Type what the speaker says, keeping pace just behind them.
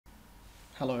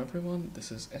Hello everyone,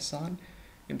 this is Ehsan.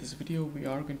 In this video we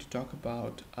are going to talk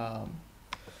about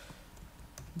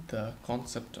the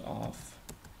concept of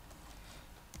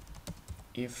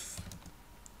if,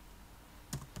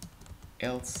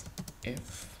 else,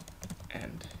 if,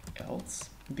 and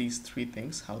else. These three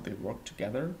things, how they work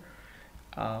together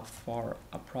for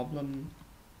a problem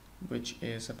which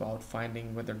is about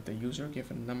finding whether the user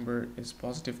given number is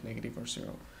positive, negative, or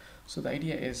zero. So the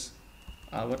idea is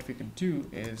what we can do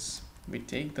is we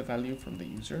take the value from the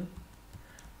user,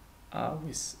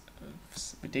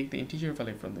 we take the integer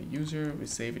value from the user, we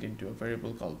save it into a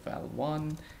variable called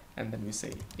val1, and then we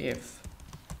say if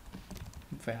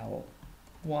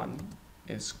val1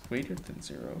 is greater than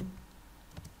 0,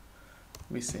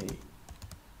 we say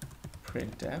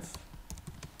printf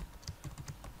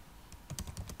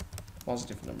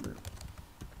positive number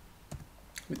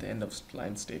with the end of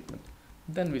line statement.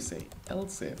 Then we say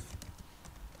else if,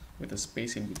 with a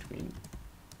space in between,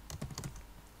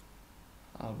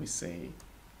 we say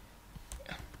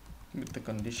with the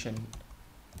condition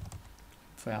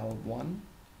val1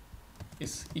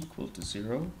 is equal to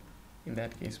 0. In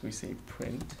that case we say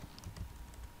print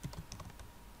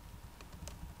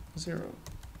 0.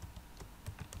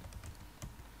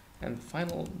 And the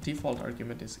final default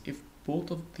argument is if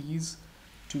both of these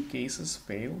two cases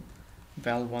fail,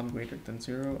 val1 greater than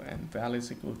 0 and val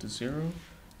is equal to 0,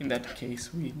 in that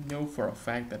case we know for a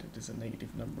fact that it is a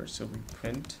negative number, so we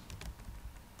print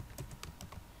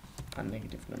a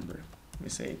negative number. We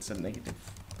say it's a negative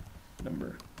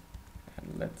number,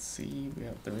 and let's see, we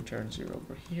have the return 0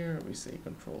 over here. We say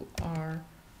control R,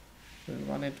 we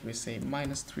run it, we say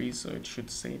 -3, so it should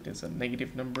say it is a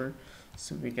negative number.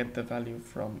 So we get the value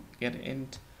from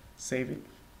getInt, save it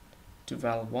to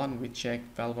val1, we check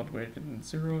val1 greater than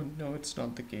 0, no it's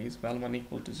not the case, val1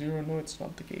 equal to 0, no it's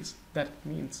not the case. Then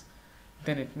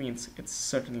it means it's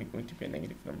certainly going to be a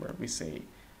negative number. We say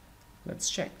let's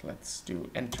check, let's do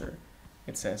enter.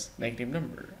 It says negative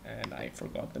number, and I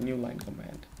forgot the new line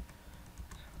command.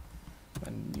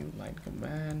 A new line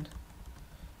command,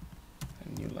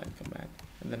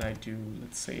 and then I do,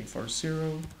 let's say for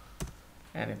 0,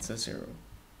 and it's a 0.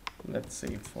 Let's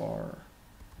say for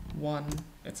 1,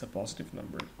 it's a positive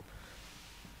number.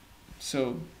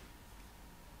 So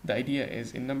the idea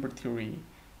is, in number theory,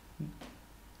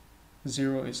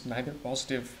 0 is neither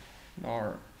positive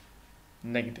nor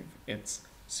negative, it's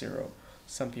 0.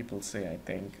 Some people say, I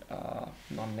think,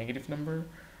 non-negative number.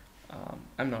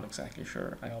 I'm not exactly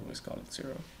sure, I always call it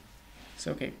 0.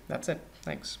 So okay, that's it,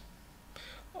 thanks.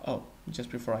 Oh, just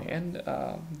before I end,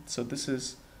 so this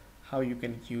is how you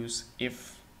can use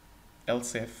if,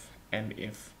 else if, and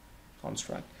if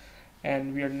construct.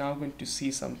 And we are now going to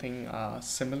see something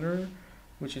similar,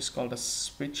 which is called a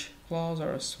switch clause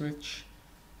or a switch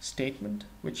statement,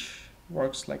 which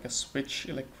works like a switch,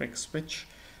 electric switch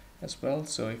as well.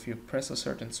 So if you press a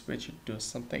certain switch, it does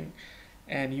something,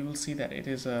 and you will see that it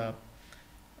is a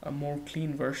more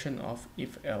clean version of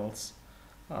if else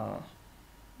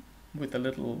with a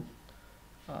little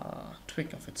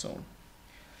tweak of its own.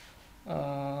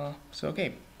 So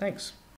okay, thanks.